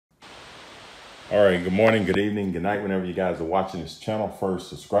All right, good morning, good evening, good night, whenever you guys are watching this channel. First,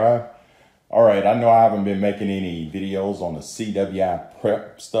 subscribe. All right, I know I haven't been making any videos on the CWI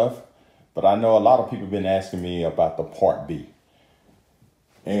prep stuff, but I know a lot of people have been asking me about the Part B.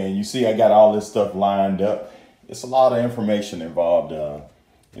 And you see I got all this stuff lined up. It's a lot of information involved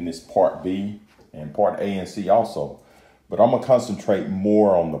in this Part B and Part A and C also. But I'm gonna concentrate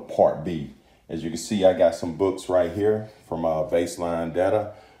more on the Part B. As you can see, I got some books right here from baseline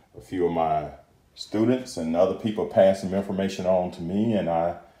data. A few of my students and other people passed some information on to me, and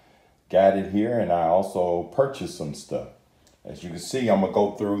I got it here, and I also purchased some stuff. As you can see, I'm gonna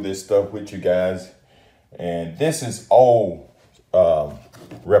go through this stuff with you guys, and this is old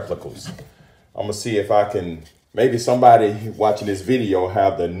replicas. I'm gonna see if I can, maybe somebody watching this video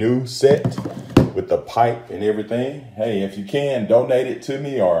have the new set with the pipe and everything. Hey, if you can, donate it to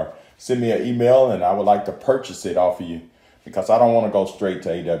me or send me an email, and I would like to purchase it off of you, because I don't want to go straight to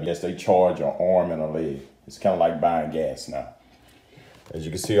AWS. They charge an arm and a leg. It's kind of like buying gas now. As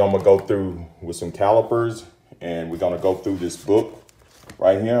you can see, I'm going to go through with some calipers, and we're going to go through this book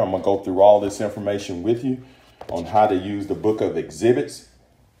right here. I'm going to go through all this information with you on how to use the book of exhibits.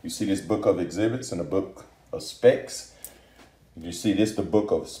 You see this book of exhibits and the book of specs. You see this, the book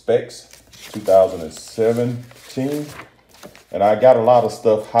of specs, 2017. And I got a lot of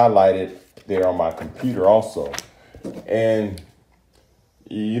stuff highlighted there on my computer also. And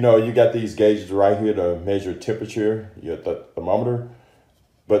you know, you got these gauges right here to measure temperature, your thermometer,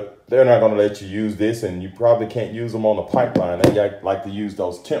 but they're not going to let you use this, and you probably can't use them on the pipeline. They like to use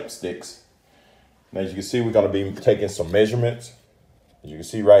those temp sticks. And as you can see, we're going to be taking some measurements. As you can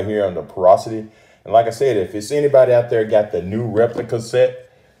see right here on the porosity. And like I said, if it's anybody out there got the new replica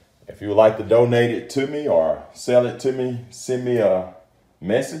set, if you would like to donate it to me or sell it to me, send me a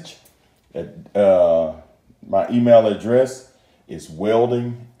message at my email address is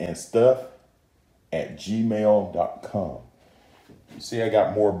weldingandstuff@gmail.com. You see I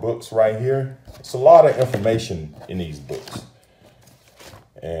got more books right here. It's a lot of information in these books.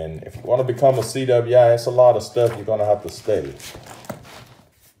 And if you want to become a CWI, it's a lot of stuff you're going to have to study.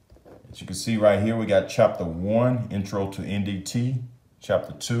 As you can see right here, we got Chapter 1, Intro to NDT.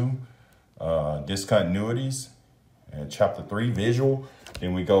 Chapter 2, Discontinuities. And Chapter 3, Visual.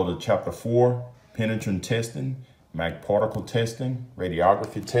 Then we go to Chapter 4, Penetrant testing, mag particle testing,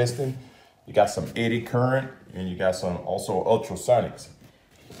 radiography testing. You got some eddy current, and you got some also ultrasonics.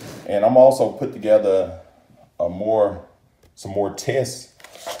 And I'm also put together some more tests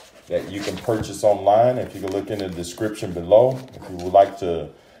that you can purchase online. If you can look in the description below, if you would like to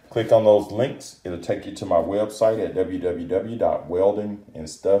click on those links, it'll take you to my website at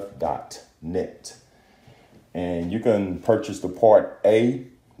www.weldingandstuff.net. And you can purchase the Part A,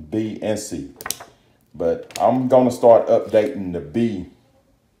 B, and C. But I'm going to start updating the B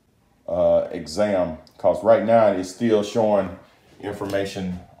exam, because right now it's still showing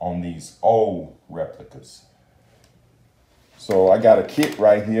information on these old replicas. So I got a kit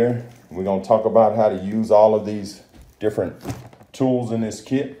right here. We're going to talk about how to use all of these different tools in this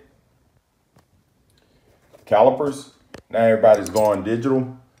kit. Calipers. Now everybody's going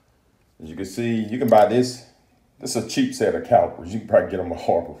digital. As you can see, you can buy this. This is a cheap set of calipers. You can probably get them at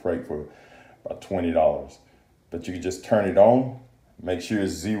Harbor Freight for about $20. But you can just turn it on, make sure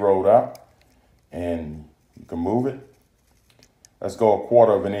it's zeroed out, and you can move it. Let's go 1/4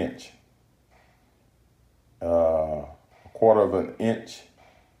 of an inch. 1/4 of an inch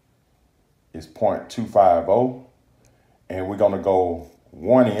is 0.250. And we're going to go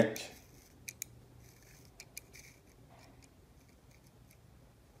 1 inch.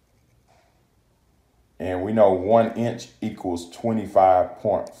 And we know 1 inch equals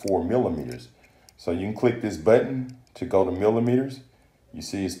 25.4 millimeters. So you can click this button to go to millimeters. You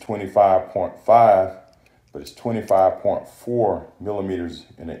see it's 25.5, but it's 25.4 millimeters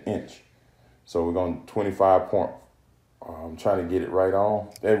in an inch. So we're going to 25. I'm trying to get it right on.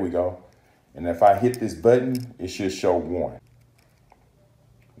 There we go. And if I hit this button, it should show 1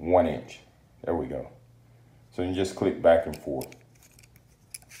 inch. There we go. So you just click back and forth.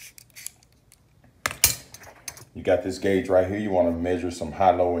 You got this gauge right here. You want to measure some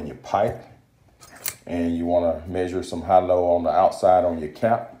high-low in your pipe. And you want to measure some high-low on the outside on your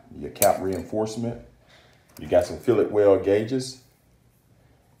cap reinforcement. You got some fillet weld gauges.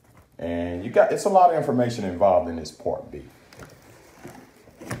 And it's a lot of information involved in this Part B.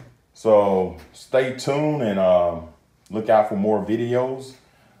 So stay tuned and look out for more videos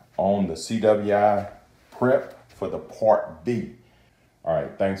on the CWI prep for the Part B. All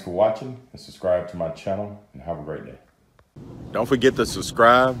right, thanks for watching, and subscribe to my channel, and have a great day. Don't forget to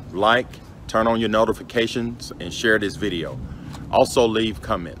subscribe, like, turn on your notifications, and share this video. Also leave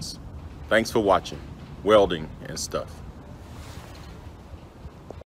comments. Thanks for watching welding and stuff.